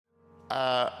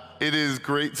It is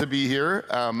great to be here.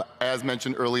 As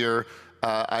mentioned earlier,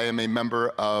 I am a member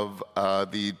of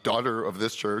the daughter of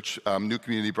this church, New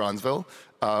Community Bronzeville,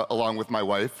 along with my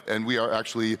wife, and we are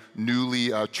actually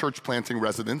newly church planting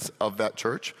residents of that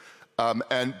church.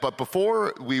 But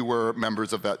before we were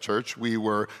members of that church, we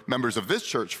were members of this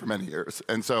church for many years.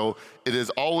 And so it is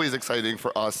always exciting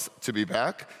for us to be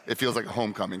back. It feels like a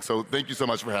homecoming. So thank you so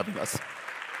much for having us.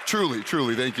 Truly,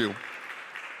 truly, thank you.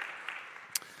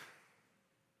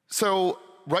 So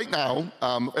right now,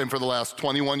 and for the last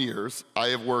 21 years, I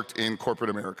have worked in corporate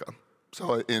America.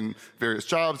 So in various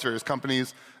jobs, various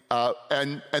companies.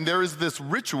 And there is this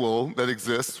ritual that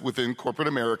exists within corporate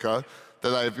America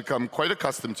that I've become quite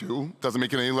accustomed to. Doesn't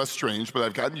make it any less strange, but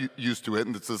I've gotten used to it,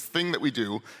 and it's this thing that we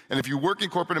do. And if you work in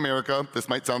corporate America, this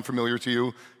might sound familiar to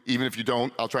you. Even if you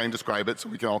don't, I'll try and describe it so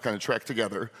we can all kind of track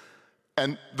together.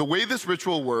 And the way this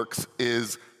ritual works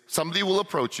is somebody will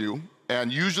approach you,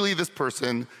 and usually this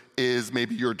person is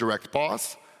maybe your direct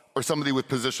boss or somebody with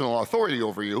positional authority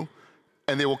over you,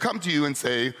 and they will come to you and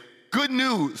say, "Good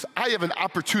news, I have an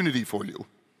opportunity for you."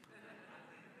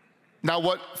 Now,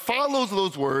 what follows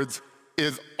those words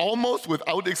is almost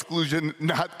without exclusion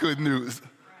not good news.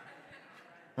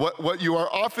 What they are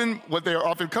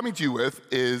often coming to you with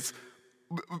is,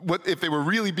 what if they were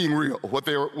really being real, what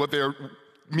they are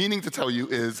meaning to tell you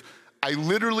is, I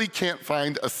literally can't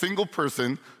find a single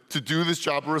person to do this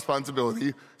job or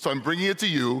responsibility, so I'm bringing it to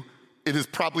you. It is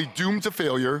probably doomed to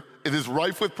failure. It is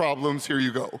rife with problems. Here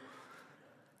you go.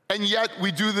 And yet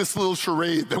we do this little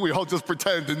charade that we all just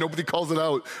pretend and nobody calls it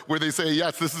out, where they say,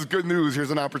 yes, this is good news,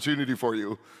 here's an opportunity for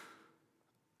you.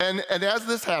 And as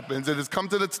this happens, it has come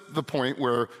to the point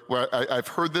where I've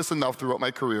heard this enough throughout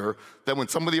my career that when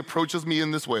somebody approaches me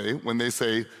in this way, when they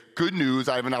say, "Good news,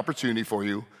 I have an opportunity for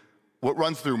you," what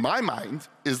runs through my mind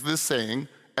is this saying,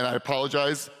 and I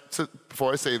apologize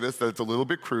before I say this, that it's a little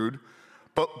bit crude,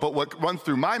 but what runs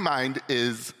through my mind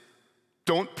is,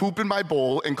 don't poop in my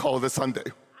bowl and call it a Sunday.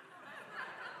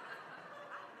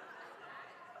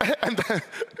 And then,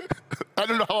 I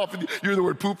don't know how often you hear the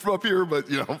word poop from up here, but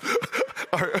you know.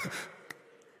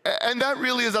 And that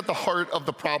really is at the heart of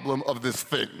the problem of this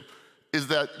thing, is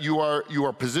that you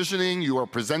are positioning, you are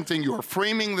presenting, you are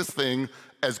framing this thing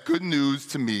as good news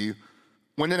to me,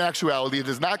 when in actuality it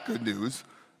is not good news,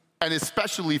 and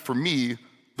especially for me,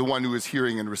 the one who is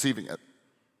hearing and receiving it.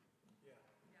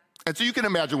 And so you can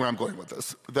imagine where I'm going with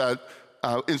this, that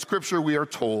in Scripture we are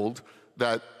told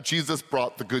that Jesus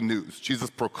brought the good news. Jesus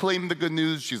proclaimed the good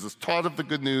news. Jesus taught of the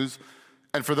good news.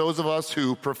 And for those of us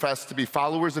who profess to be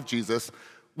followers of Jesus,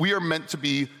 we are meant to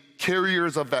be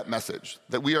carriers of that message,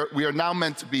 that we are now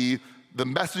meant to be the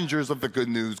messengers of the good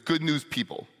news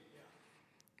people.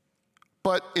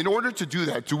 But in order to do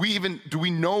that, do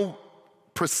we know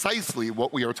precisely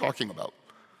what we are talking about?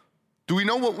 Do we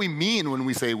know what we mean when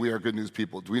we say we are good news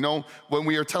people? Do we know when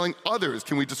we are telling others,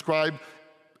 can we describe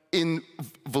in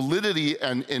validity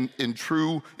and in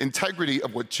true integrity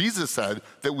of what Jesus said,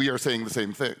 that we are saying the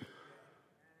same thing?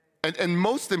 And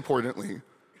most importantly,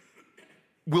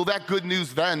 will that good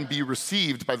news then be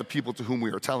received by the people to whom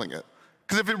we are telling it?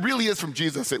 Because if it really is from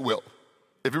Jesus, it will.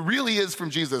 If it really is from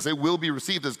Jesus, it will be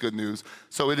received as good news.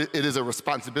 So it is a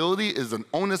responsibility, it is an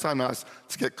onus on us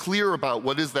to get clear about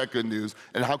what is that good news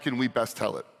and how can we best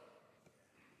tell it.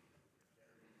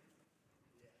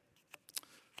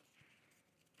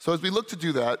 So as we look to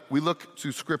do that, we look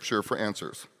to Scripture for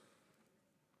answers.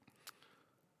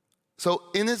 So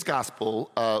in his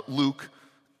gospel, Luke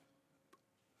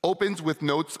opens with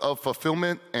notes of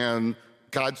fulfillment and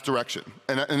God's direction.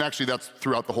 And actually that's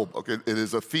throughout the whole book. It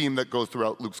is a theme that goes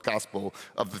throughout Luke's gospel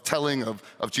of the telling of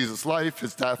Jesus' life,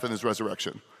 his death, and his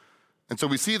resurrection. And so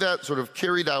we see that sort of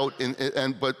carried out,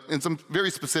 but in some very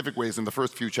specific ways in the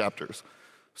first few chapters.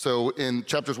 So in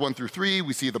chapters 1 through 3,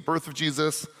 we see the birth of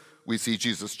Jesus. We see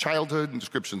Jesus' childhood and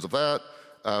descriptions of that.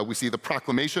 We see the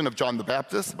proclamation of John the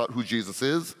Baptist about who Jesus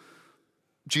is,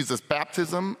 Jesus'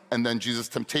 baptism, and then Jesus'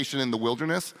 temptation in the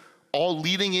wilderness, all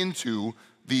leading into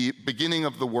the beginning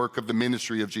of the work of the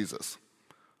ministry of Jesus.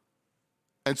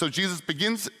 And so Jesus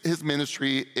begins his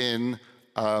ministry in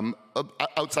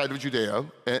outside of Judea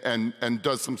and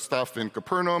does some stuff in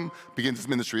Capernaum, begins his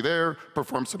ministry there,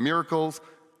 performs some miracles.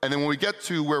 And then when we get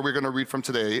to where we're going to read from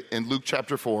today, in Luke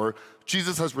chapter 4,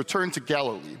 Jesus has returned to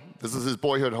Galilee. This is his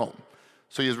boyhood home.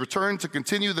 So he has returned to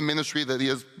continue the ministry that he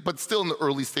has, but still in the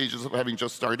early stages of having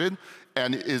just started,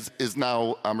 and is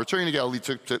now returning to Galilee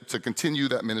to continue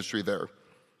that ministry there.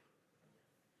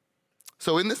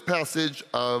 So in this passage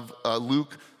of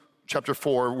Luke chapter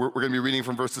 4, we're going to be reading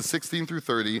from verses 16 through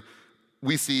 30.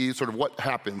 We see sort of what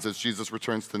happens as Jesus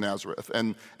returns to Nazareth.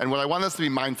 And what I want us to be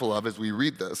mindful of as we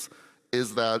read this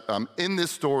is that in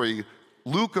this story,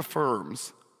 Luke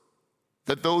affirms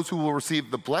that those who will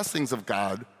receive the blessings of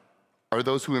God are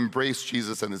those who embrace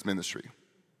Jesus and his ministry.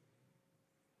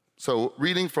 So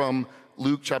reading from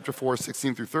Luke chapter 4,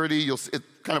 16 through 30, it's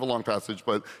kind of a long passage,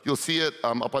 but you'll see it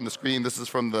up on the screen. This is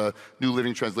from the New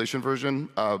Living Translation version,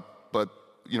 but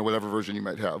whatever version you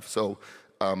might have. So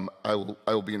I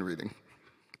will begin reading.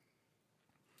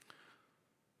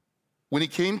 When he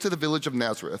came to the village of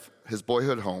Nazareth, his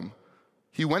boyhood home,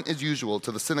 he went as usual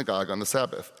to the synagogue on the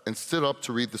Sabbath and stood up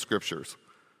to read the scriptures.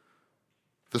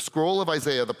 The scroll of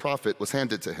Isaiah the prophet was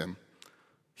handed to him.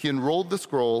 He unrolled the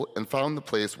scroll and found the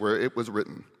place where it was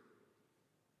written,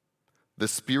 "The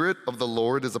Spirit of the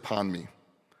Lord is upon me,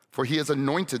 for he has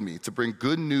anointed me to bring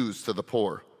good news to the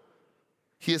poor.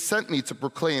 He has sent me to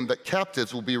proclaim that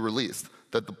captives will be released,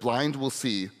 that the blind will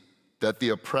see, that the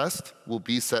oppressed will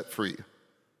be set free,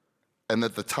 and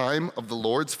that the time of the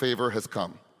Lord's favor has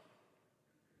come."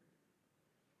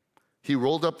 He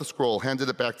rolled up the scroll, handed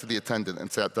it back to the attendant,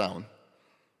 and sat down.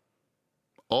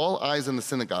 All eyes in the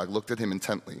synagogue looked at him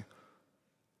intently.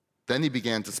 Then he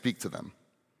began to speak to them.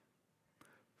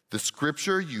 "The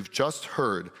scripture you've just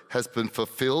heard has been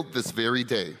fulfilled this very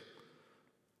day."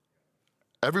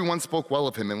 Everyone spoke well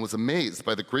of him and was amazed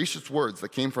by the gracious words that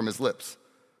came from his lips.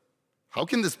 "How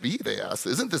can this be?" they asked.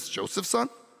 "Isn't this Joseph's son?"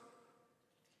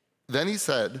 Then he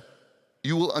said,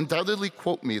 "You will undoubtedly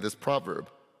quote me this proverb,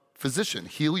 'Physician,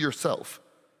 heal yourself,'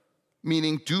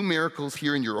 meaning do miracles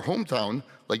here in your hometown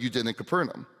like you did in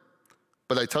Capernaum.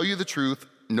 But I tell you the truth,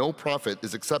 no prophet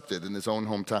is accepted in his own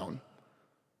hometown.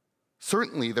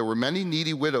 Certainly there were many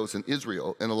needy widows in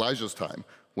Israel in Elijah's time,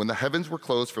 when the heavens were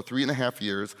closed for 3.5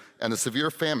 years and a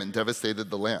severe famine devastated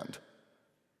the land.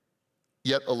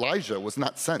 Yet Elijah was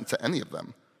not sent to any of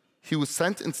them. He was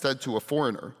sent instead to a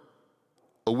foreigner,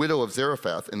 a widow of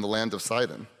Zarephath in the land of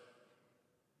Sidon.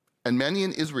 And many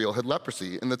in Israel had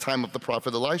leprosy in the time of the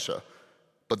prophet Elisha,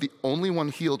 but the only one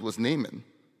healed was Naaman,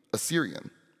 a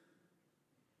Syrian."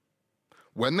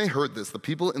 When they heard this, the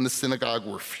people in the synagogue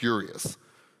were furious.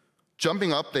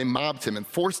 Jumping up, they mobbed him and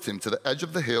forced him to the edge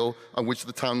of the hill on which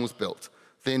the town was built.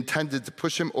 They intended to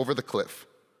push him over the cliff.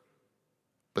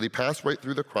 But he passed right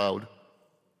through the crowd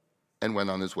and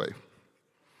went on his way.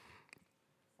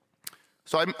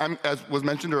 So as was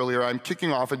mentioned earlier, I'm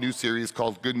kicking off a new series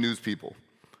called Good News People.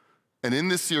 And in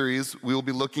this series, we will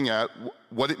be looking at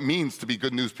what it means to be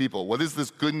good news people. What is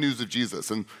this good news of Jesus?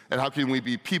 And how can we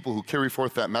be people who carry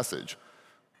forth that message?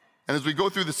 And as we go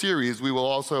through the series, we will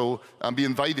also be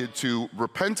invited to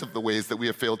repent of the ways that we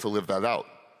have failed to live that out.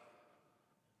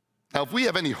 Now, if we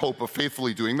have any hope of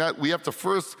faithfully doing that, we have to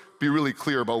first be really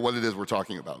clear about what it is we're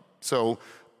talking about. So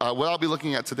what I'll be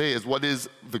looking at today is, what is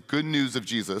the good news of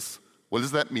Jesus? What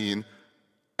does that mean?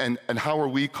 And how are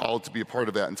we called to be a part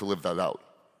of that and to live that out?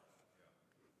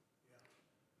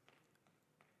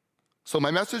 So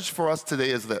my message for us today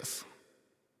is this: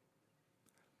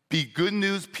 be good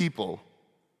news people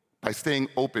by staying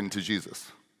open to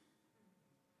Jesus.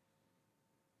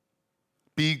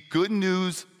 Be good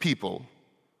news people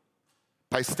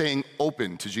by staying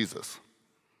open to Jesus.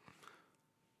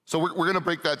 So we're going to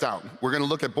break that down. We're going to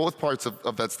look at both parts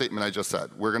of that statement I just said.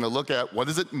 We're going to look at what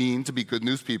does it mean to be good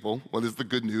news people, what is the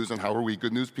good news, and how are we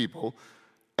good news people,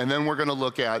 and then we're going to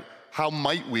look at how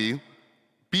might we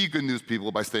be good news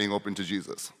people by staying open to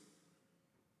Jesus.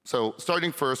 So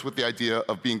starting first with the idea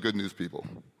of being good news people.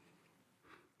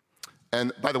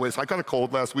 And by the way, so I got a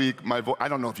cold last week. I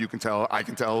don't know if you can tell. I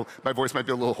can tell. My voice might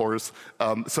be a little hoarse.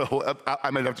 So I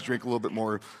might have to drink a little bit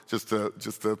more just to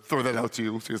throw that out to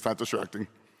you so it's not distracting.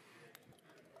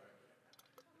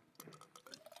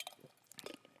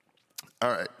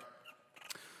 All right.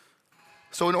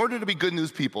 So in order to be good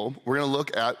news people, we're going to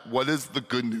look at what does the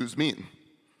good news mean?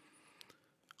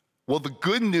 Well, the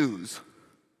good news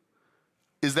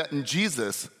is that in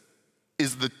Jesus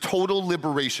is the total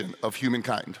liberation of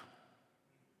humankind.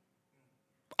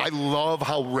 I love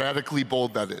how radically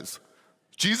bold that is.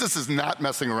 Jesus is not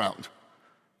messing around.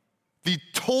 The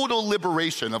total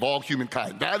liberation of all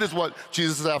humankind. That is what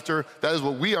Jesus is after. That is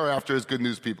what we are after as good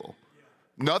news people.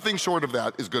 Nothing short of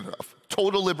that is good enough.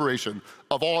 Total liberation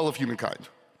of all of humankind.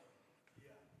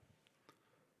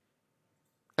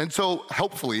 And so,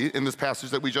 helpfully, in this passage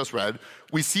that we just read,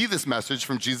 we see this message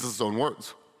from Jesus' own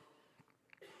words.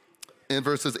 In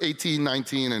verses 18,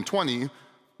 19, and 20,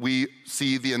 we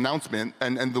see the announcement,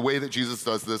 and the way that Jesus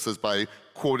does this is by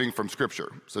quoting from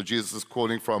Scripture. So Jesus is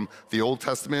quoting from the Old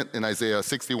Testament in Isaiah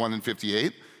 61 and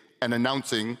 58, and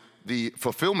announcing the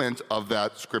fulfillment of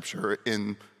that Scripture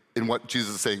in what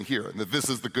Jesus is saying here, and that this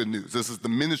is the good news. This is the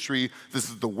ministry, this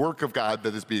is the work of God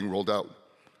that is being rolled out.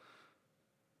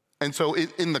 And so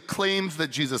in the claims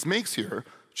that Jesus makes here,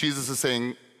 Jesus is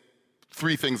saying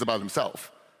three things about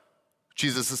himself.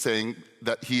 Jesus is saying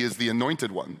that he is the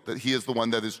anointed one, that he is the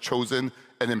one that is chosen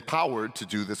and empowered to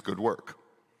do this good work.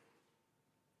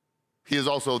 He is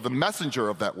also the messenger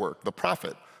of that work, the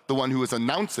prophet, the one who is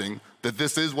announcing that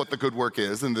this is what the good work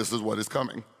is and this is what is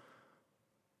coming.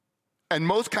 And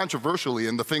most controversially,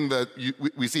 and the thing that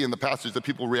we see in the passage that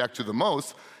people react to the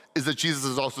most, is that Jesus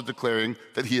is also declaring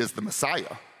that he is the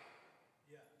Messiah.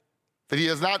 That he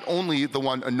is not only the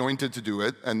one anointed to do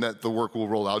it and that the work will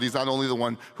roll out, he's not only the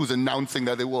one who's announcing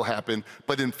that it will happen,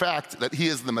 but in fact that he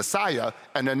is the Messiah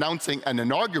and announcing and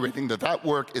inaugurating that that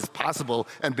work is possible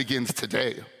and begins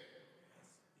today.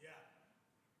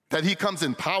 That he comes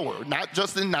in power, not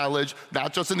just in knowledge,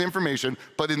 not just in information,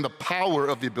 but in the power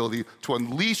of the ability to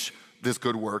unleash this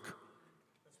good work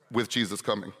with Jesus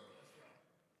coming.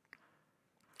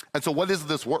 And so what is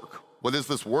this work? What is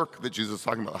this work that Jesus is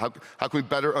talking about? How can we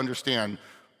better understand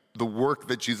the work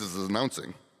that Jesus is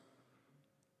announcing?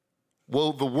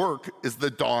 Well, the work is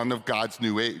the dawn of God's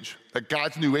new age. That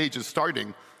God's new age is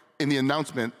starting in the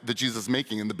announcement that Jesus is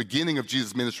making, in the beginning of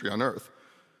Jesus' ministry on earth.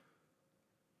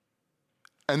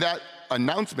 And that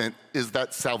announcement is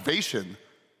that salvation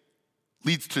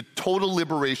leads to total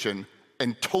liberation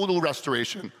and total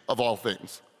restoration of all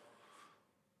things.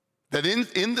 That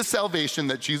in the salvation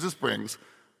that Jesus brings,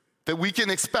 that we can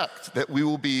expect that we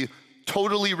will be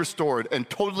totally restored and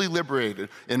totally liberated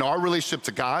in our relationship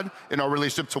to God, in our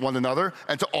relationship to one another,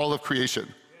 and to all of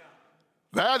creation.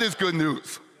 That is good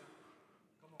news.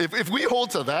 If we hold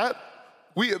to that,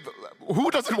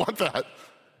 who doesn't want that?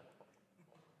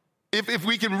 If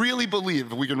we can really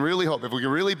believe, if we can really hope, if we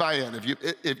can really buy in,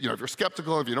 if you're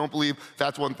skeptical, if you don't believe,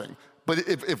 that's one thing. But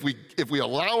if we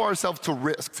allow ourselves to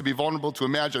risk, to be vulnerable, to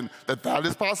imagine that that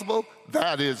is possible,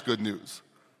 that is good news.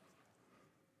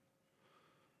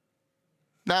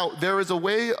 Now, there is a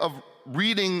way of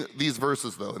reading these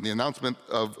verses, though, in the announcement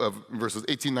of verses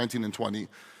 18, 19, and 20.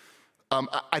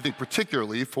 I think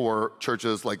particularly for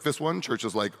churches like this one,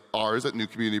 churches like ours at New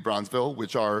Community Bronzeville,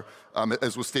 which are,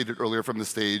 as was stated earlier from the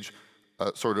stage,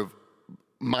 sort of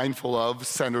mindful of,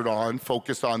 centered on,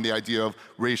 focused on the idea of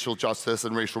racial justice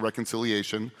and racial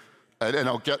reconciliation. And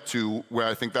I'll get to where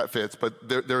I think that fits. But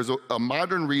there's a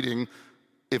modern reading,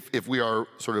 if we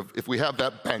have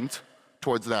that bent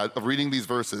towards that, of reading these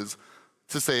verses,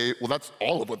 to say, well, that's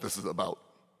all of what this is about.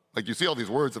 Like, you see all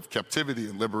these words of captivity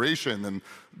and liberation and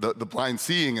the blind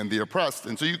seeing and the oppressed.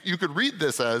 And so you could read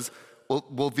this as,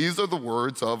 well, these are the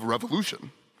words of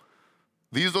revolution.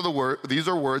 These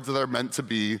are words that are meant to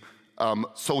be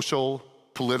social,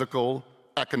 political,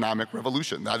 economic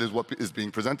revolution. That is what is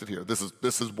being presented here.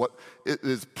 This is what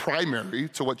is primary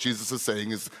to what Jesus is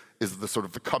saying is the sort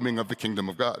of the coming of the kingdom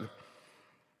of God.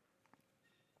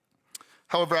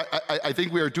 However, I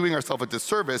think we are doing ourselves a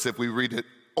disservice if we read it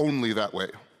only that way.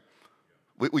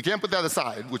 We can't put that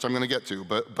aside, which I'm going to get to,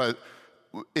 but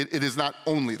it is not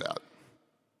only that.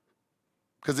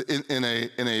 Because in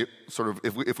a sort of,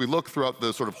 if we look throughout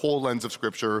the sort of whole lens of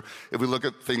Scripture, if we look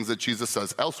at things that Jesus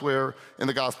says elsewhere in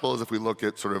the Gospels, if we look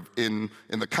at sort of in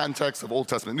the context of Old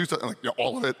Testament, New Testament,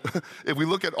 all of it, if we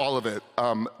look at all of it,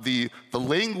 the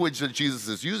language that Jesus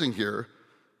is using here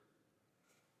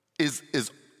is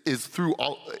through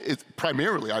it's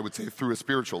primarily, I would say, through a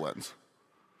spiritual lens.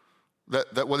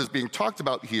 That what is being talked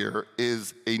about here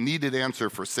is a needed answer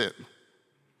for sin.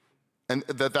 And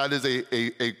that is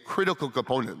a critical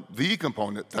component, the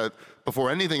component that before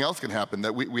anything else can happen,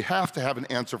 that we have to have an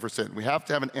answer for sin. We have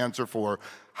to have an answer for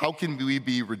how can we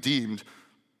be redeemed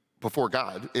before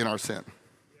God in our sin.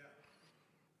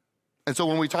 And so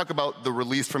when we talk about the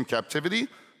release from captivity,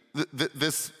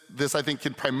 this I think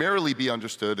can primarily be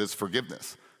understood as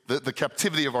forgiveness. The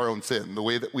captivity of our own sin, the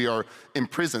way that we are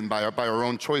imprisoned by our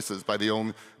own choices, by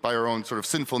our own sort of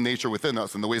sinful nature within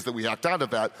us, and the ways that we act out of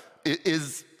that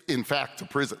is in fact a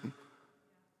prison.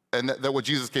 And that what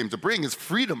Jesus came to bring is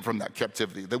freedom from that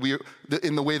captivity,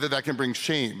 in the way that can bring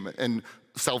shame and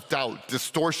self-doubt,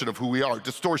 distortion of who we are,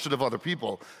 distortion of other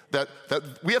people, that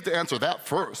we have to answer that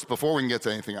first before we can get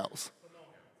to anything else.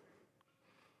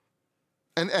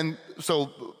 And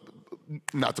so,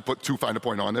 not to put too fine a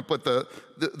point on it, but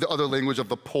the other language of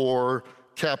the poor,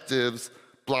 captives,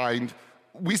 blind,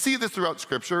 we see this throughout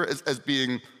Scripture as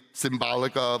being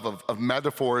symbolic of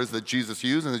metaphors that Jesus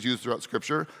used and is used throughout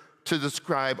Scripture to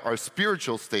describe our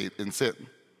spiritual state in sin.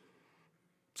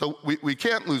 So we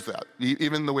can't lose that,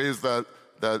 even the ways that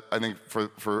I think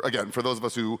for those of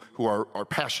us who are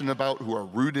passionate about, who are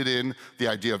rooted in the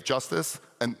idea of justice,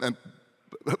 and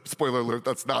spoiler alert,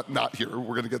 that's not here,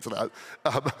 we're gonna get to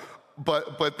that.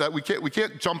 but that we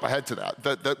can't jump ahead to that.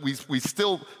 That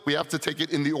we have to take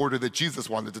it in the order that Jesus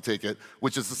wanted to take it,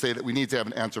 which is to say that we need to have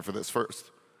an answer for this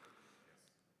first.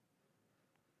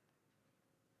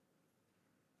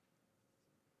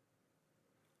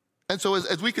 And so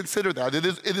as we consider that, it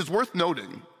is worth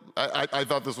noting, I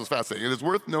thought this was fascinating, it is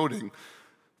worth noting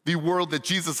the world that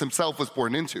Jesus himself was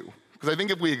born into. Because I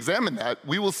think if we examine that,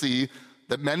 we will see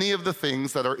that many of the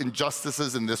things that are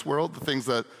injustices in this world, the things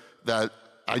that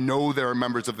I know there are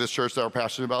members of this church that are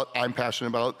passionate about, I'm passionate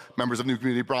about, members of New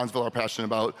Community Bronzeville are passionate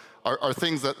about, are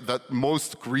things that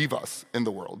most grieve us in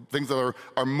the world, things that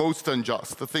are most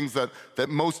unjust, the things that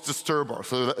most disturb us,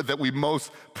 so that we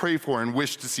most pray for and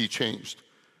wish to see changed.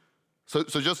 So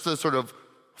just to sort of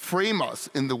frame us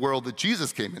in the world that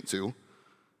Jesus came into,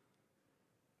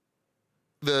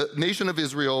 the nation of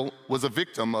Israel was a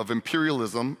victim of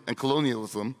imperialism and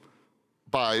colonialism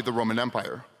by the Roman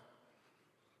Empire.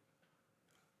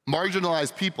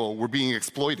 Marginalized people were being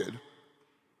exploited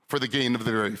for the gain of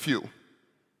the very few.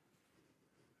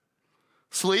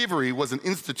 Slavery was an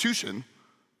institution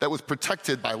that was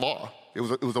protected by law. It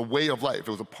was a way of life.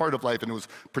 It was a part of life, and it was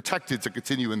protected to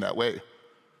continue in that way.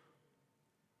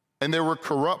 And there were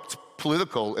corrupt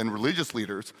political and religious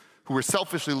leaders who were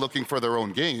selfishly looking for their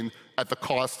own gain at the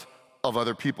cost of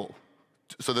other people,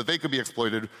 so that they could be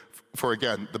exploited for,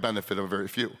 again, the benefit of a very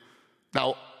few.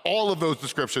 Now, all of those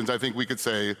descriptions, I think we could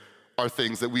say, are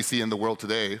things that we see in the world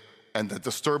today and that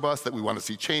disturb us, that we want to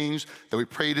see changed, that we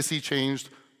pray to see changed,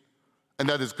 and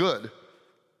that is good.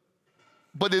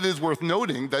 But it is worth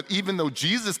noting that even though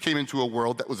Jesus came into a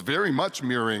world that was very much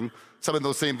mirroring some of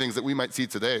those same things that we might see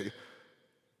today,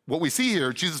 what we see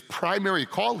here, Jesus' primary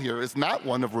call here is not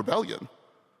one of rebellion.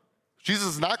 Jesus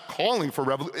is not calling for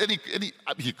rebellion.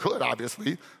 He could,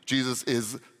 obviously. Jesus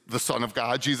is the Son of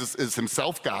God. Jesus is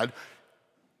himself God.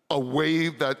 A way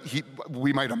that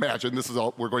we might imagine, this is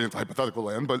all, we're going into hypothetical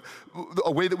land, but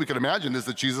a way that we can imagine is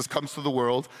that Jesus comes to the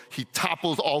world, he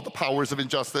topples all the powers of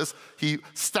injustice, he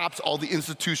stops all the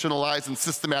institutionalized and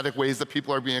systematic ways that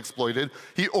people are being exploited,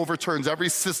 he overturns every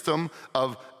system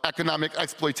of economic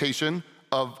exploitation,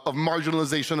 of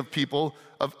marginalization of people,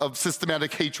 of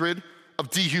systematic hatred, of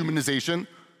dehumanization.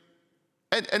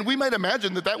 And we might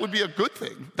imagine that would be a good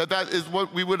thing, that is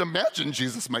what we would imagine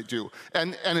Jesus might do.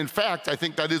 And in fact, I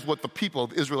think that is what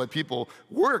the Israelite people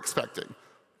were expecting.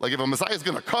 Like, if a Messiah is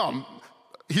gonna come,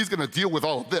 he's gonna deal with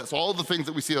all of this, all of the things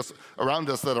that we see around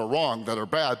us that are wrong, that are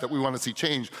bad, that we wanna see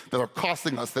change, that are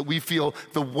costing us, that we feel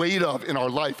the weight of in our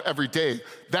life every day.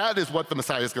 That is what the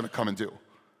Messiah is gonna come and do.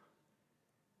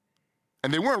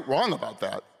 And they weren't wrong about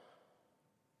that,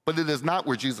 but it is not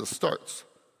where Jesus starts.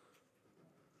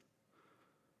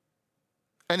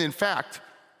 And in fact,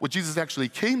 what Jesus actually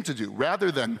came to do,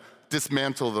 rather than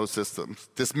dismantle those systems,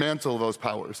 dismantle those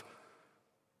powers,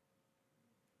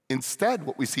 instead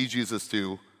what we see Jesus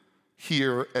do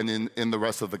here and in the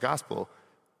rest of the gospel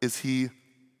is he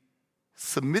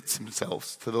submits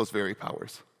himself to those very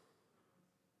powers.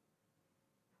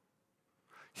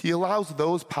 He allows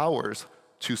those powers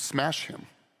to smash him,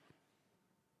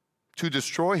 to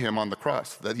destroy him on the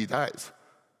cross, that he dies.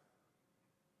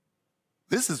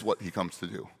 This is what he comes to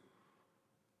do.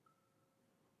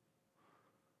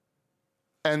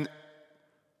 And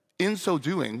in so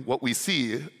doing, what we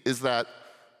see is that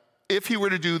if he were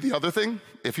to do the other thing,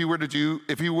 if he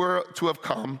were to have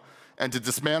come and to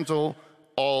dismantle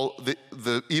all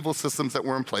the evil systems that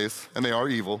were in place, and they are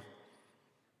evil,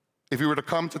 if he were to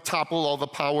come to topple all the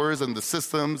powers and the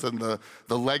systems and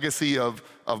the legacy of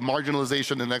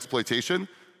marginalization and exploitation,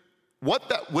 what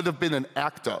that would have been an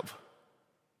act of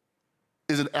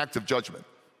is an act of judgment.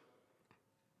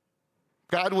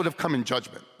 God would have come in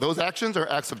judgment. Those actions are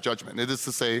acts of judgment. It is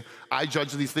to say, I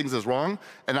judge these things as wrong,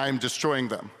 and I am destroying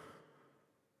them.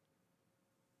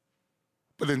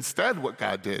 But instead, what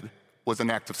God did was an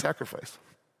act of sacrifice.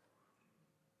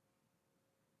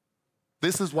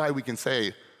 This is why we can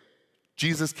say,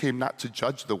 Jesus came not to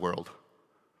judge the world,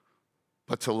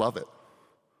 but to love it.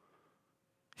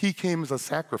 He came as a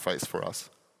sacrifice for us,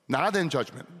 not in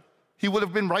judgment. He would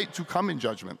have been right to come in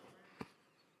judgment.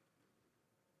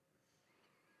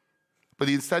 But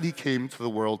instead, he came to the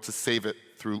world to save it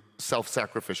through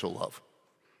self-sacrificial love.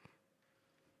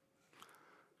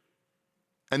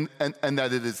 And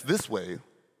that it is this way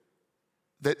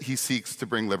that he seeks to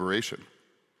bring liberation.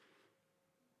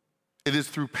 It is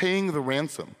through paying the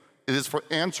ransom. It is for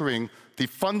answering the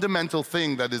fundamental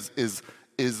thing that is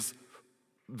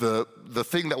the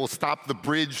thing that will stop the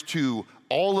bridge to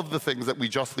all of the things that we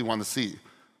justly want to see.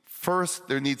 First,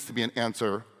 there needs to be an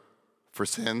answer for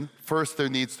sin. First, there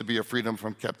needs to be a freedom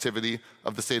from captivity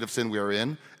of the state of sin we are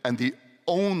in. And the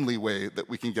only way that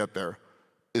we can get there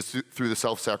is through the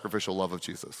self-sacrificial love of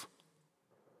Jesus.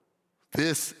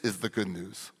 This is the good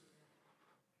news.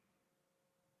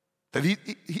 That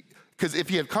because if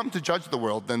he had come to judge the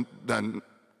world, then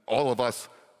all of us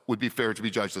would be fair to be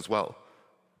judged as well.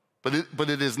 But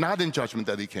it is not in judgment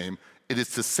that he came. It is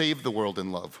to save the world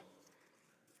in love.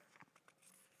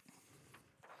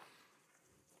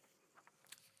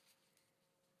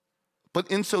 But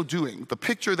in so doing, the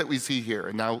picture that we see here,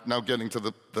 and now getting to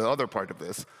the other part of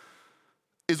this,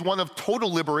 is one of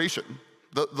total liberation.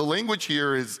 The language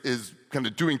here is kind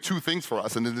of doing two things for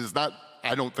us, and it is not,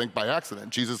 I don't think, by accident.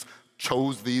 Jesus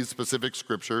chose these specific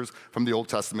scriptures from the Old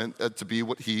Testament to be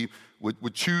what he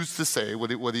would choose to say,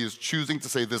 what he is choosing to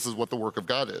say, this is what the work of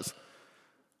God is.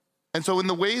 And so in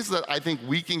the ways that I think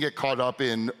we can get caught up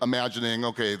in imagining,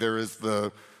 okay, there is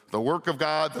the work of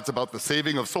God that's about the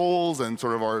saving of souls and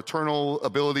sort of our eternal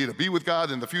ability to be with God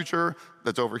in the future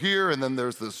that's over here. And then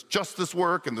there's this justice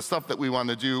work and the stuff that we want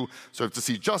to do sort of to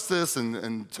see justice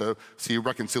and to see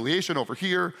reconciliation over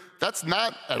here. That's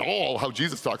not at all how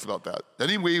Jesus talks about that.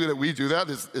 Any way that we do that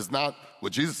is not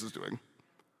what Jesus is doing.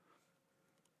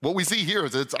 What we see here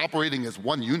is that it's operating as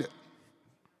one unit.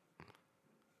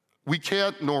 We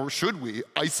can't, nor should we,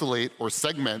 isolate or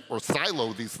segment or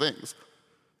silo these things.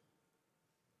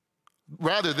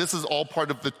 Rather, this is all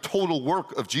part of the total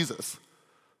work of Jesus.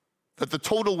 That the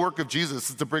total work of Jesus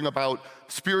is to bring about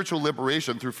spiritual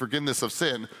liberation through forgiveness of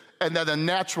sin, and that a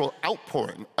natural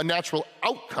outpouring, a natural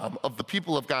outcome of the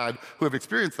people of God who have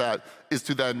experienced that is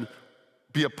to then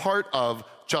be a part of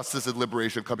justice and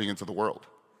liberation coming into the world.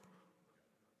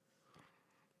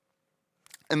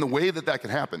 And the way that that can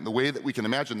happen, the way that we can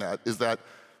imagine that, is that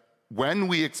when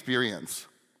we experience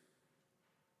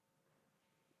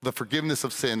the forgiveness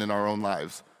of sin in our own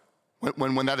lives,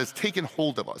 when that has taken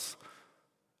hold of us,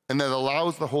 and that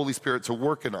allows the Holy Spirit to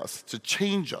work in us, to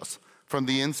change us from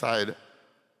the inside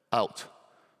out,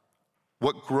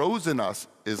 what grows in us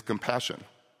is compassion.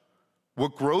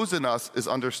 What grows in us is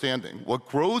understanding. What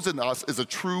grows in us is a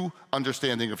true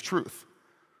understanding of truth.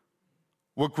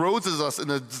 What grows in us is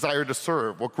a desire to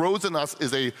serve. What grows in us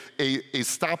is a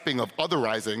stopping of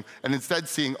otherizing and instead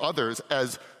seeing others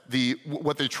as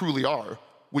what they truly are,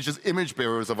 which is image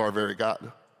bearers of our very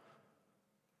God.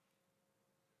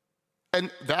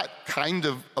 And that kind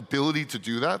of ability to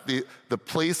do that, the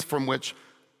place from which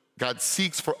God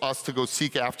seeks for us to go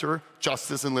seek after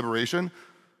justice and liberation,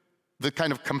 the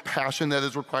kind of compassion that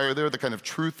is required there, the kind of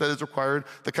truth that is required,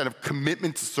 the kind of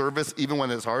commitment to service even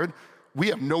when it's hard, we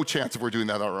have no chance if we're doing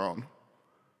that on our own.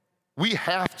 We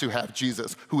have to have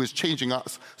Jesus who is changing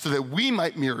us so that we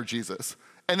might mirror Jesus.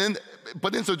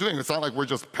 But in so doing, it's not like we're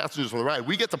just passengers for the ride.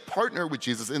 We get to partner with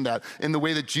Jesus in that, in the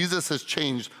way that Jesus has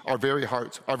changed our very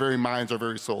hearts, our very minds, our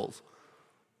very souls.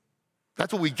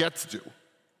 That's what we get to do.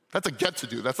 That's a get to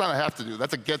do. That's not a have to do.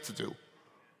 That's a get to do.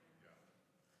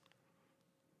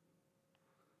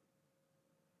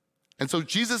 And so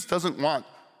Jesus doesn't want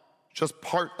just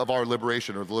part of our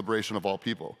liberation or the liberation of all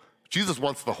people. Jesus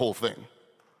wants the whole thing.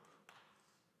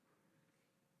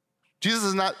 Jesus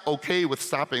is not okay with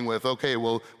stopping with, okay,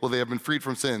 well, they have been freed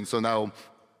from sin, so now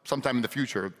sometime in the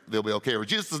future they'll be okay. Or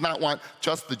Jesus does not want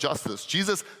just the justice.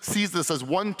 Jesus sees this as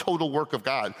one total work of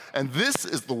God, and this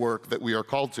is the work that we are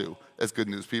called to as good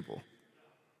news people.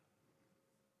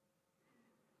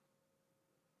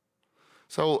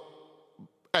 So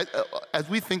as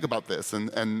we think about this,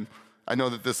 and I know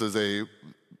that this is a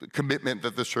commitment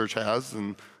that this church has,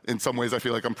 and in some ways I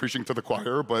feel like I'm preaching to the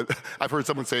choir, but I've heard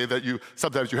someone say that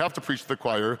sometimes you have to preach to the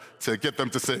choir to get them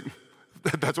to sing.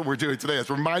 That's what we're doing today, is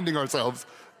reminding ourselves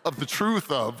of the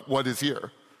truth of what is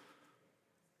here.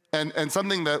 And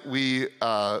something that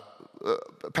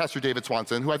Pastor David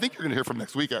Swanson, who I think you're going to hear from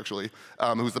next week actually,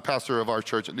 who's the pastor of our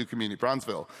church at New Community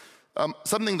Bronzeville,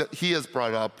 something that he has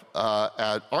brought up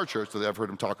at our church that I've heard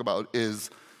him talk about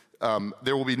is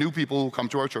there will be new people who come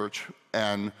to our church,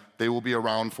 and they will be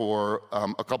around for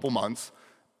a couple months,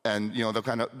 and they'll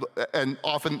and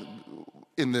often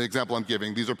in the example I'm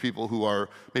giving, these are people who are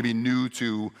maybe new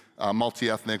to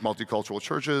multi-ethnic, multicultural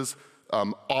churches,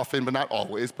 often, but not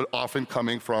always, but often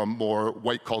coming from more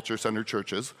white culture-centered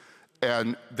churches,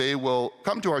 and they will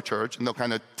come to our church, and they'll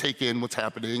kind of take in what's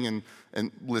happening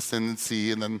and listen and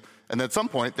see, and then at some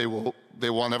point they want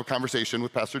to have a conversation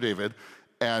with Pastor David.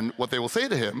 And what they will say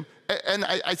to him, and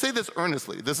I say this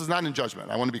earnestly, this is not in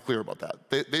judgment, I want to be clear about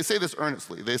that. They say this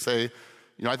earnestly. They say,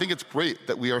 I think it's great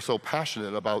that we are so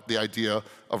passionate about the idea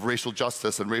of racial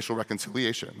justice and racial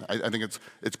reconciliation. I think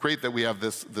it's great that we have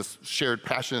this shared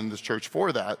passion in this church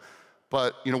for that.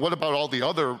 But what about all the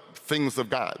other things of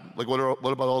God? Like what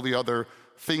about all the other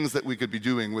things that we could be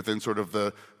doing within sort of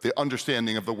the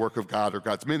understanding of the work of God or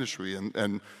God's ministry.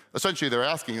 And essentially they're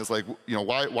asking is like,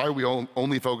 why are we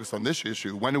only focused on this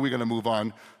issue? When are we going to move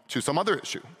on to some other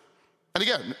issue? And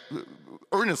again,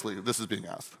 earnestly, this is being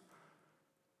asked.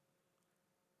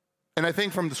 And I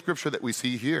think from the scripture that we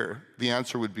see here, the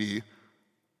answer would be,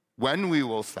 when we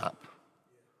will stop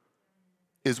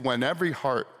is when every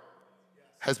heart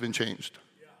has been changed.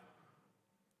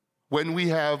 When we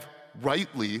have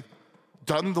rightly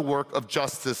done the work of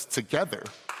justice together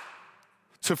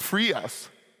to free us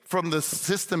from the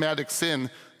systematic sin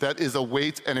that is a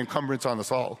weight and encumbrance on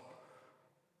us all.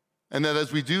 And that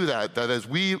as we do that as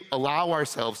we allow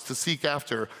ourselves to seek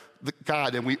after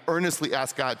God and we earnestly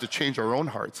ask God to change our own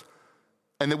hearts,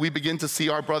 and that we begin to see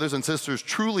our brothers and sisters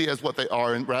truly as what they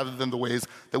are, and rather than the ways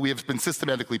that we have been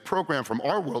systematically programmed from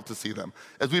our world to see them.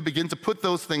 As we begin to put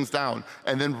those things down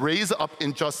and then raise up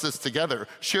injustice together,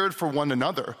 shared for one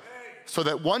another, so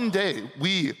that one day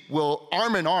we will,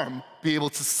 arm in arm, be able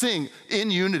to sing in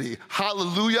unity,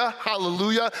 hallelujah,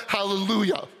 hallelujah,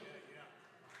 hallelujah.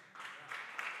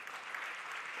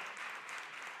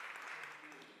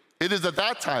 It is at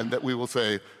that time that we will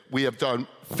say, we have done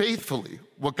faithfully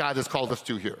what God has called us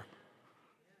to here.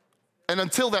 And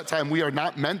until that time, we are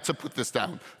not meant to put this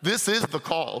down. This is the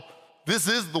call. This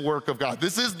is the work of God.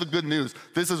 This is the good news.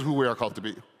 This is who we are called to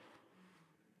be.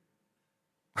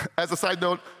 As a side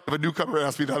note, if a newcomer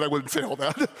asked me that, I wouldn't say all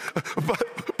that.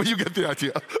 but you get the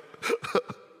idea.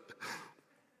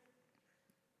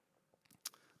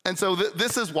 And so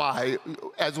this is why,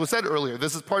 as was said earlier,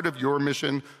 this is part of your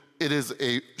mission. It is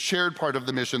a shared part of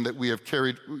the mission that we have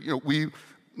carried.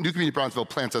 New Community Bronzeville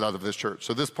planted out of this church.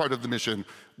 So this part of the mission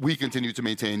we continue to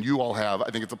maintain. You all have. I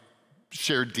think it's a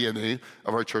shared DNA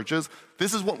of our churches.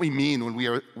 This is what we mean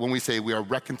when we say we are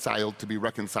reconciled to be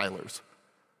reconcilers.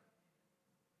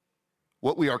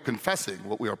 What we are confessing,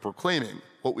 what we are proclaiming,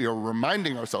 what we are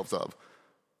reminding ourselves of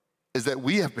is that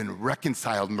we have been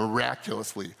reconciled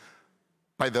miraculously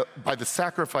by the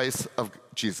sacrifice of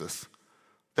Jesus.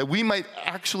 That we might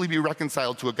actually be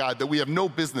reconciled to a God that we have no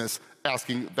business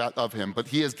asking that of him, but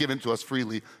he has given to us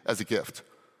freely as a gift.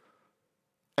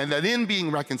 And that in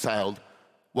being reconciled,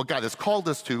 what God has called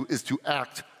us to is to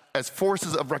act as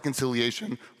forces of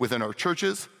reconciliation within our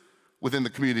churches, within the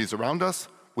communities around us,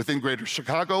 within Greater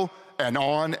Chicago, and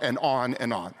on and on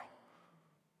and on.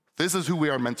 This is who we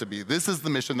are meant to be. This is the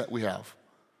mission that we have.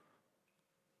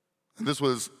 And this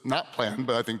was not planned,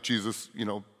 but I think Jesus,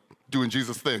 doing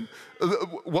Jesus' thing.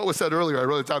 What was said earlier, I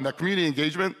wrote it down, that community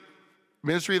engagement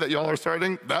ministry that y'all are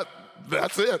starting,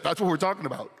 that's it. That's what we're talking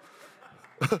about.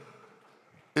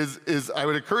 I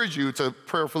would encourage you to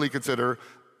prayerfully consider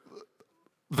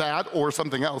that or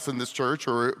something else in this church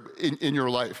or in your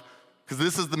life. Because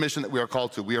this is the mission that we are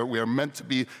called to. We are meant to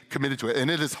be committed to it.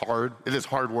 And it is hard. It is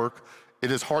hard work. It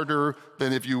is harder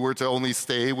than if you were to only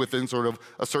stay within sort of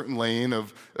a certain lane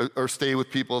or stay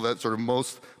with people that sort of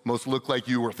most look like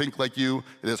you or think like you.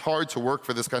 It is hard to work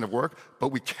for this kind of work, but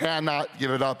we cannot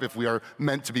give it up if we are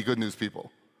meant to be good news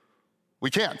people. We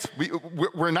can't.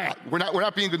 We're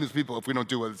not being good news people if we don't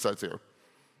do what it says here.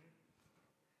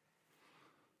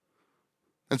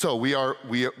 And so we are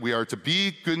to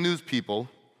be good news people,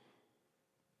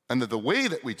 and that the way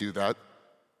that we do that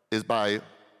is by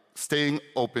staying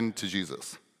open to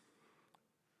Jesus.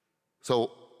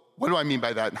 So what do I mean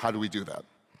by that, and how do we do that?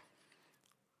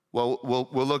 Well,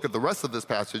 we'll look at the rest of this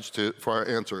passage for our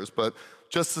answers, but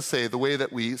just to say the way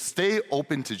that we stay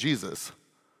open to Jesus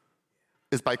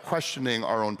is by questioning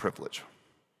our own privilege.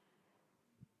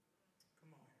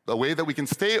 The way that we can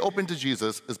stay open to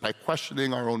Jesus is by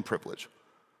questioning our own privilege.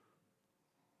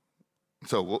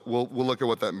 So we'll look at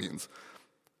what that means.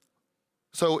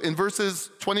 So in verses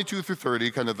 22 through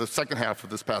 30, kind of the second half of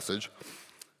this passage,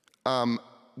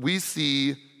 we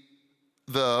see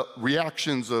the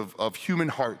reactions of human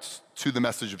hearts to the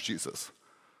message of Jesus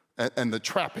and the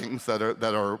trappings that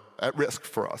are at risk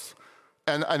for us.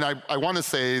 And I want to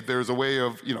say there's a way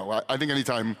of, I think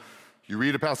anytime you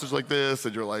read a passage like this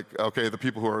and you're like, okay, the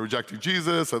people who are rejecting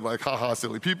Jesus and like, haha,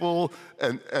 silly people,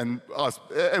 and us,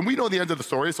 and we know the end of the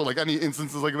story. So like any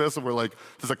instances like this, where like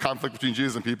there's a conflict between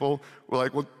Jesus and people, we're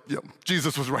like, well,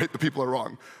 Jesus was right, the people are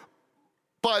wrong.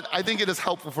 But I think it is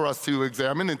helpful for us to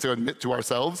examine and to admit to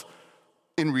ourselves,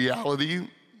 in reality,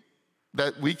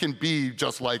 that we can be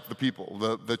just like the people.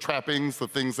 The trappings, the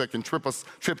things that can trip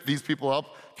these people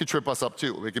up, can trip us up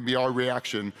too. It can be our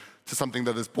reaction to something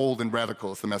that is bold and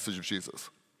radical as the message of Jesus.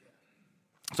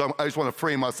 So I just want to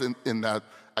frame us in that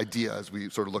idea as we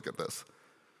sort of look at this.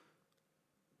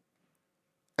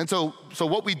 And so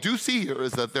what we do see here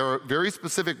is that there are very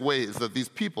specific ways that these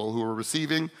people who are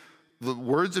receiving the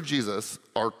words of Jesus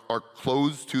are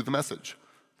closed to the message.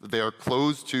 They are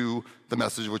closed to the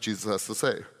message of what Jesus has to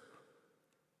say.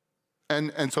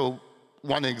 And so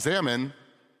want to examine,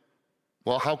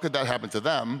 well, how could that happen to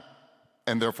them?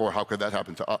 And therefore, how could that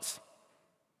happen to us?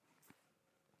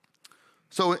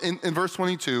 So in verse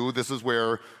 22, this is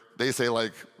where they say,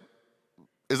 like,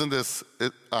 isn't this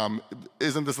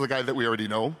the guy that we already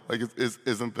know? Like,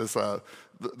 isn't this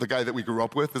the guy that we grew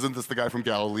up with? Isn't this the guy from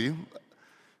Galilee?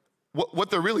 What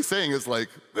they're really saying is, like,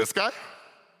 this guy?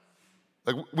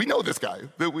 Like, we know this guy.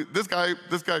 This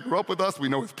guy grew up with us. We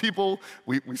know his people.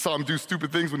 We saw him do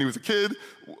stupid things when he was a kid.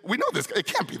 We know this guy. It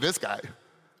can't be this guy.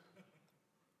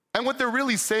 And what they're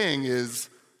really saying is,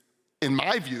 in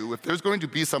my view, if there's going to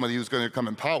be somebody who's going to come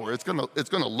in power, it's going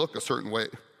to look a certain way.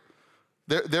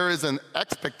 There is an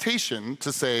expectation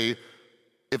to say,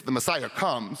 if the Messiah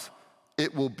comes,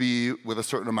 it will be with a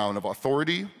certain amount of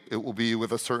authority. It will be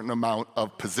with a certain amount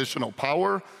of positional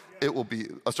power. It will be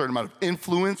a certain amount of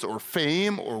influence or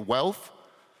fame or wealth.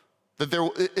 That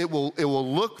it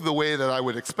will look the way that I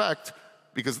would expect,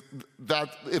 because that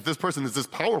if this person is this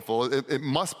powerful, it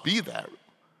must be that.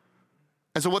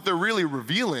 And so what they're really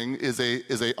revealing is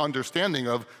a understanding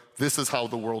of this is how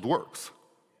the world works.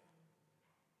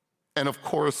 And of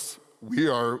course, we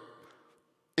are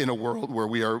in a world where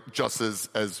we are just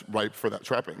as ripe for that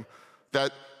trapping.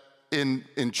 That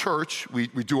in church, we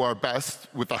do our best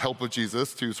with the help of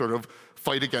Jesus to sort of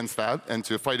fight against that and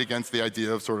to fight against the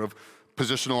idea of sort of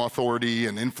positional authority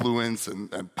and influence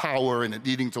and power and it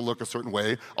needing to look a certain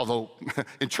way, although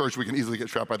in church we can easily get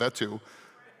trapped by that too.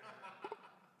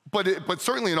 But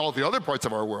certainly in all the other parts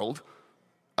of our world,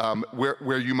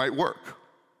 where you might work,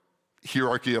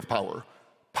 hierarchy of power,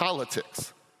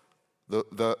 politics,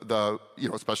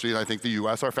 especially in I think the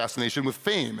U.S., our fascination with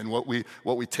fame and what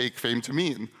we take fame to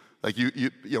mean, like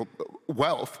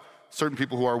wealth. Certain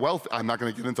people who are wealthy, I'm not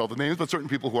going to get into all the names, but certain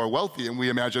people who are wealthy, and we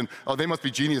imagine, oh, they must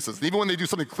be geniuses. And even when they do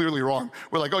something clearly wrong,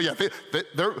 we're like, oh yeah,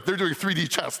 they're doing 3D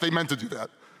chess. They meant to do that.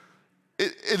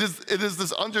 It is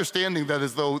this understanding that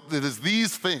as though it is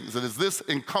these things, it is this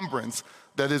encumbrance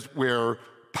that is where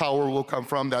power will come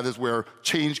from, that is where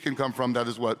change can come from, that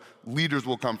is what leaders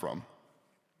will come from.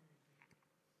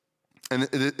 And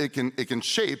it can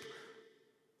shape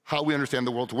how we understand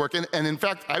the world to work. And in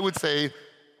fact, I would say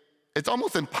it's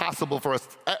almost impossible for us,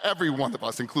 every one of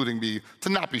us, including me, to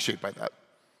not be shaped by that.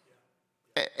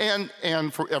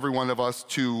 And for every one of us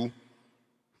to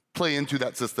play into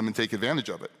that system and take advantage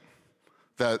of it.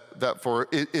 That for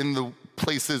in the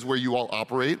places where you all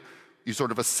operate, you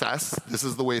sort of assess, this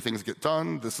is the way things get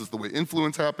done, this is the way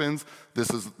influence happens,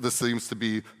 this seems to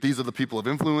be, these are the people of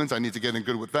influence, I need to get in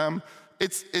good with them.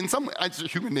 It's in some way, it's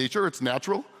human nature, it's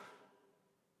natural.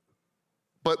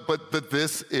 But that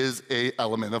this is an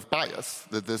element of bias,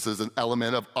 that this is an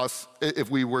element of us, if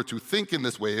we were to think in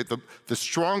this way, the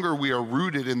stronger we are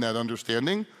rooted in that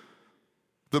understanding,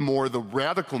 the more the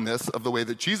radicalness of the way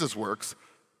that Jesus works,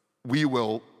 we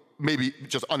will maybe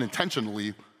just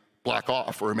unintentionally block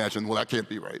off or imagine, well, that can't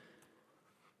be right.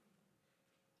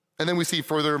 And then we see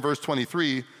further in verse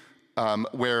 23,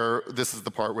 where this is the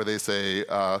part where they say,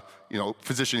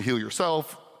 physician, heal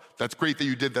yourself. That's great that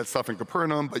you did that stuff in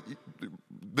Capernaum, but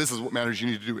this is what matters.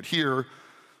 You need to do it here.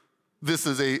 This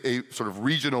is a sort of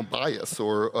regional bias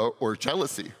or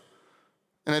jealousy.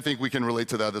 And I think we can relate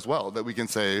to that as well, that we can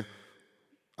say,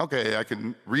 okay, I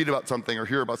can read about something or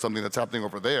hear about something that's happening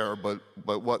over there, but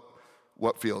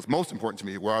what feels most important to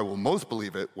me, where I will most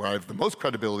believe it, where I have the most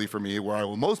credibility for me, where I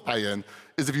will most buy in,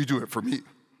 is if you do it for me.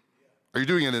 Are you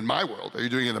doing it in my world? Are you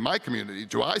doing it in my community?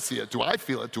 Do I see it? Do I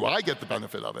feel it? Do I get the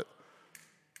benefit of it?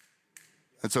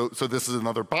 And so this is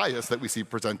another bias that we see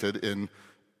presented in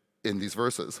these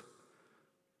verses.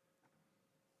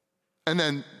 And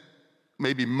then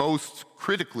maybe most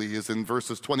critically is in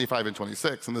verses 25 and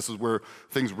 26, and this is where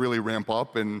things really ramp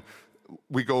up, and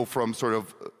we go from sort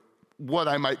of what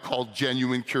I might call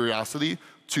genuine curiosity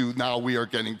to now we are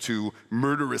getting to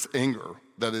murderous anger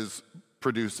that is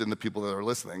produced in the people that are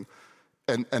listening.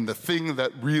 And the thing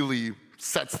that really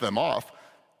sets them off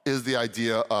is the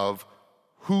idea of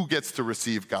who gets to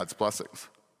receive God's blessings.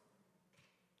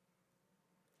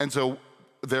 And so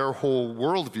their whole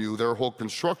worldview, their whole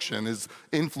construction is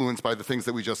influenced by the things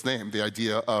that we just named. The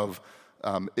idea of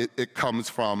it comes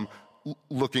from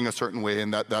looking a certain way,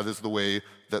 and that is the way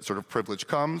that sort of privilege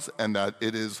comes, and that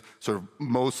it is sort of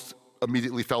most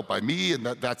immediately felt by me, and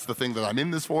that's the thing that I'm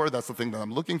in this for, that's the thing that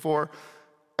I'm looking for.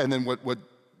 And then what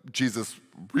Jesus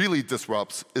really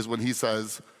disrupts is when he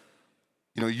says,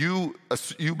 you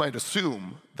might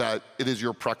assume that it is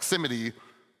your proximity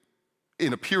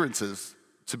in appearances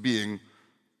to being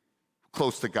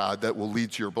close to God that will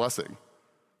lead to your blessing.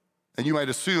 And you might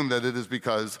assume that it is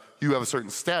because you have a certain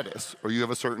status or you have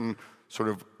a certain sort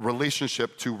of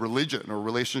relationship to religion or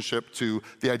relationship to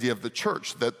the idea of the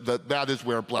church, that is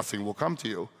where blessing will come to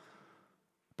you.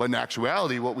 But in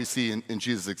actuality, what we see in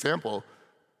Jesus' example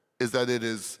is that it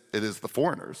is the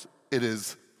foreigners. It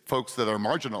is folks that are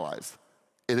marginalized.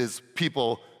 It is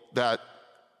people that,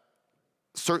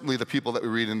 certainly the people that we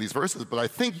read in these verses, but I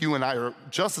think you and I are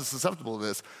just as susceptible to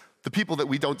this, the people that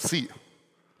we don't see.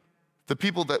 The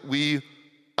people that we,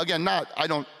 again, I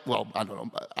don't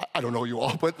know you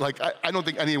all, but like, I don't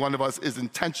think any one of us is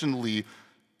intentionally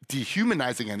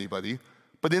dehumanizing anybody,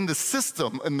 but in the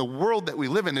system, in the world that we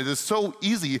live in, it is so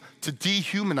easy to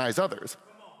dehumanize others.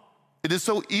 It is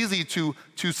so easy to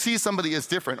see somebody as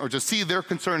different or to see their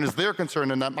concern as their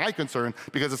concern and not my concern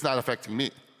because it's not affecting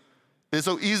me. It's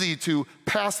so easy to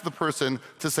pass the person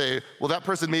to say, well, that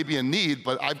person may be in need,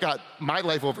 but I've got my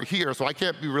life over here, so I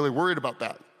can't be really worried about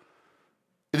that.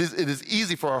 It is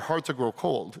easy for our heart to grow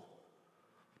cold.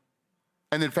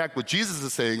 And in fact, what Jesus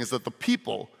is saying is that the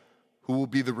people who will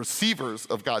be the receivers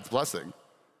of God's blessing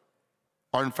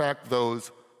are in fact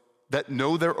those that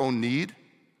know their own need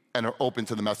and are open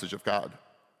to the message of God.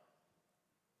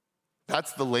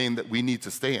 That's the lane that we need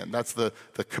to stay in. That's the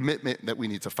commitment that we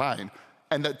need to find.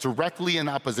 And that directly in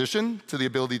opposition to the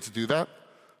ability to do that,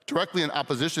 directly in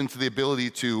opposition to the ability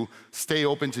to stay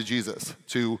open to Jesus,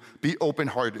 to be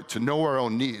open-hearted, to know our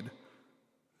own need,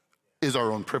 is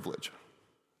our own privilege.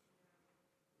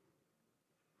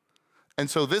 And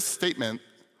so this statement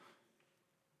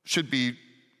should be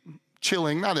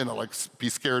chilling, not in a be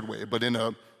scared way, but in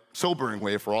a sobering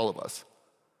way for all of us.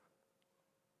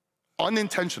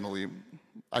 Unintentionally,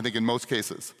 I think in most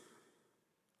cases,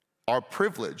 our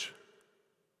privilege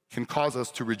can cause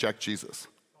us to reject Jesus.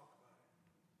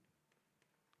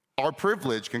 Our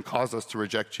privilege can cause us to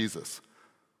reject Jesus.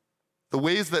 The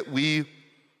ways that we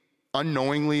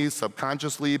unknowingly,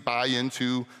 subconsciously buy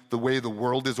into the way the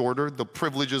world is ordered, the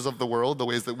privileges of the world, the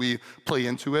ways that we play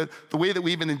into it, the way that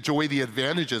we even enjoy the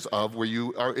advantages of where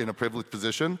you are in a privileged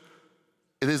position,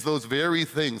 it is those very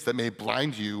things that may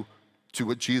blind you to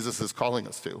what Jesus is calling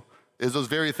us to. It is those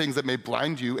very things that may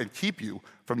blind you and keep you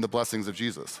from the blessings of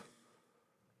Jesus.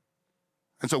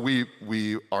 And so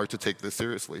we are to take this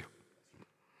seriously.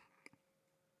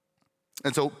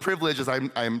 And so privilege, as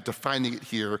I'm defining it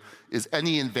here, is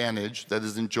any advantage that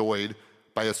is enjoyed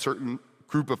by a certain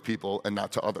group of people and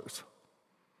not to others.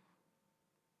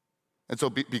 And so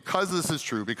because this is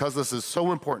true, because this is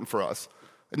so important for us,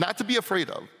 and not to be afraid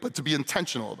of, but to be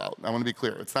intentional about. I want to be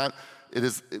clear.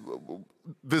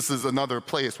 This is another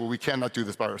place where we cannot do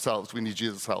this by ourselves. We need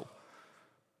Jesus' help.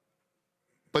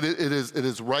 But it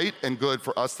is right and good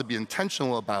for us to be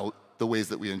intentional about the ways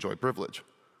that we enjoy privilege.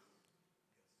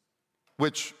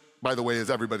 Which, by the way, is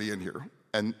everybody in here.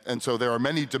 And so there are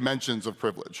many dimensions of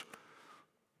privilege.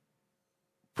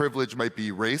 Privilege might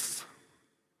be race.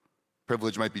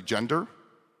 Privilege might be gender.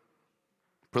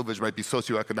 Privilege might be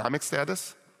socioeconomic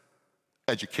status,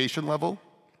 education level,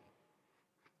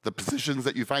 the positions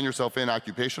that you find yourself in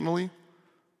occupationally,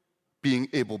 being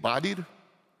able-bodied.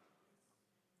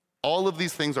 All of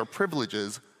these things are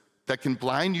privileges that can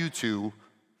blind you to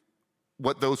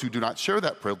what those who do not share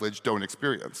that privilege don't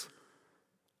experience.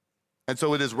 And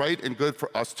so it is right and good for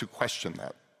us to question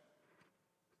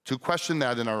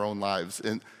that in our own lives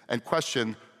and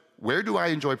question, where do I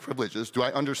enjoy privileges? Do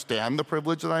I understand the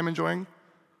privilege that I'm enjoying?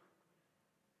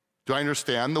 Do I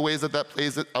understand the ways that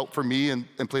plays it out for me and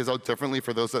plays out differently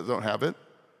for those that don't have it?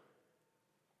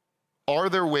 Are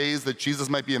there ways that Jesus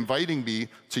might be inviting me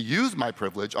to use my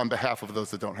privilege on behalf of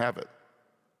those that don't have it?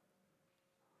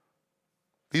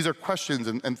 These are questions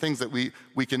and things that we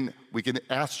can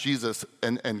ask Jesus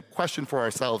and question for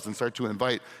ourselves and start to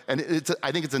invite. And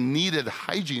I think it's a needed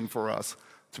hygiene for us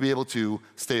to be able to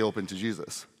stay open to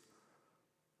Jesus.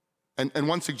 And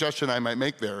one suggestion I might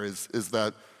make there is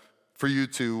that for you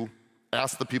to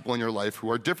ask the people in your life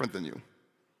who are different than you.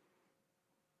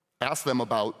 Ask them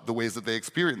about the ways that they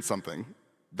experience something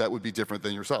that would be different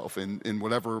than yourself in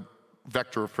whatever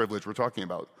vector of privilege we're talking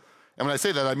about. And when I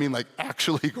say that, I mean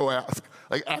actually go ask.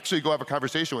 Actually go have a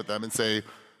conversation with them and say,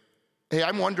 hey,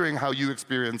 I'm wondering how you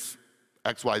experience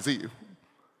X, Y, Z.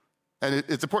 And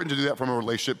it's important to do that from a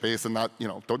relationship base and not,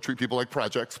 don't treat people like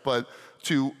projects, but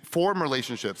to form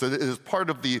relationships. It is part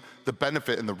of the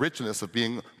benefit and the richness of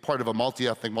being part of a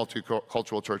multi-ethnic,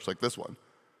 multicultural church like this one.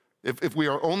 If we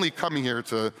are only coming here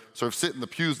to sort of sit in the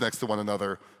pews next to one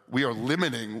another, we are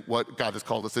limiting what God has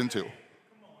called us into.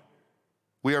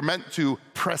 We are meant to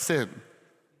press in.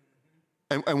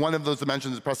 And one of those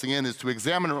dimensions of pressing in is to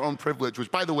examine our own privilege,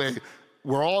 which, by the way,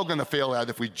 we're all going to fail at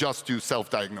if we just do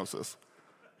self-diagnosis.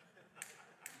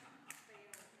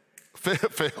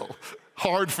 Fail.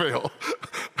 Hard fail.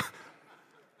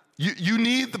 You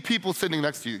need the people sitting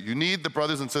next to you. You need the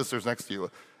brothers and sisters next to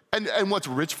you. And what's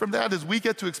rich from that is we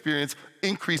get to experience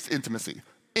increased intimacy,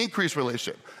 increased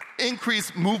relationship,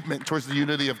 increased movement towards the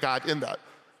unity of God in that.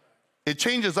 It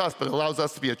changes us, but it allows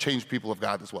us to be a changed people of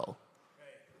God as well.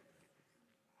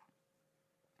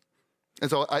 And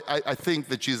so I think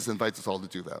that Jesus invites us all to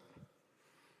do that.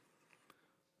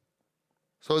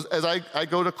 So as I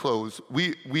go to close,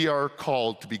 we are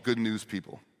called to be good news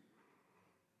people.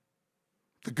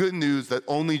 The good news that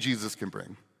only Jesus can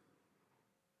bring.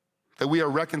 That we are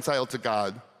reconciled to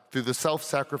God through the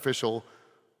self-sacrificial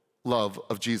love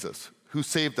of Jesus, who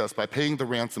saved us by paying the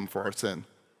ransom for our sin.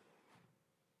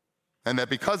 And that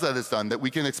because that is done, that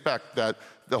we can expect that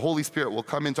the Holy Spirit will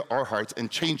come into our hearts and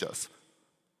change us.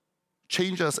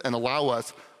 Change us and allow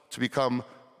us to become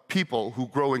people who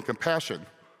grow in compassion,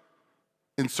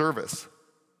 in service,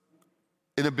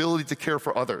 in ability to care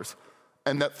for others,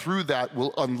 and that through that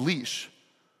will unleash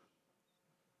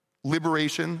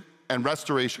liberation and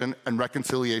restoration and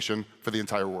reconciliation for the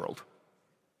entire world.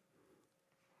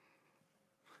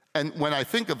 And when I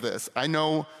think of this, I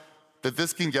know that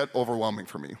this can get overwhelming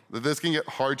for me, that this can get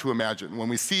hard to imagine. When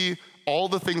we see all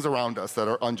the things around us that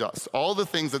are unjust, all the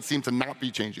things that seem to not be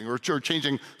changing or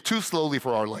changing too slowly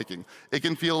for our liking, it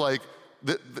can feel like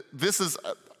this is,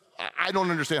 I don't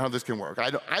understand how this can work.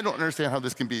 I don't understand how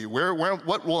this can be.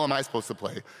 What role am I supposed to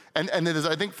play? And it is,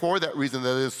 I think, for that reason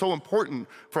that it is so important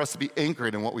for us to be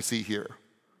anchored in what we see here.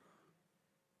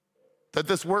 That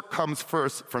this work comes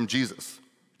first from Jesus.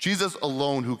 Jesus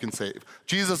alone who can save.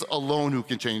 Jesus alone who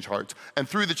can change hearts. And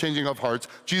through the changing of hearts,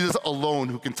 Jesus alone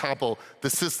who can topple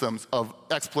the systems of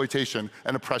exploitation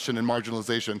and oppression and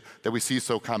marginalization that we see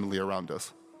so commonly around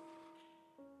us.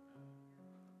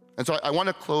 And so I want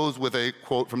to close with a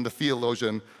quote from the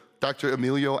theologian, Dr.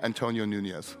 Emilio Antonio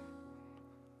Nunez.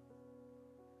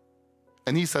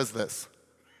 And he says this: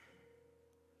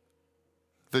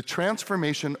 "The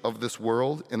transformation of this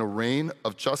world in a reign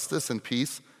of justice and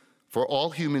peace for all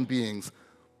human beings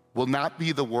will not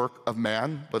be the work of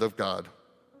man, but of God.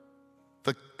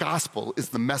 The gospel is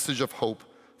the message of hope,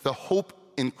 the hope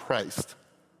in Christ,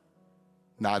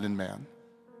 not in man.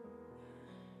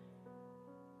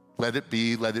 Let it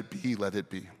be, let it be, let it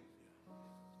be."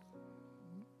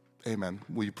 Amen.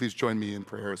 Will you please join me in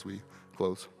prayer as we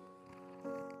close?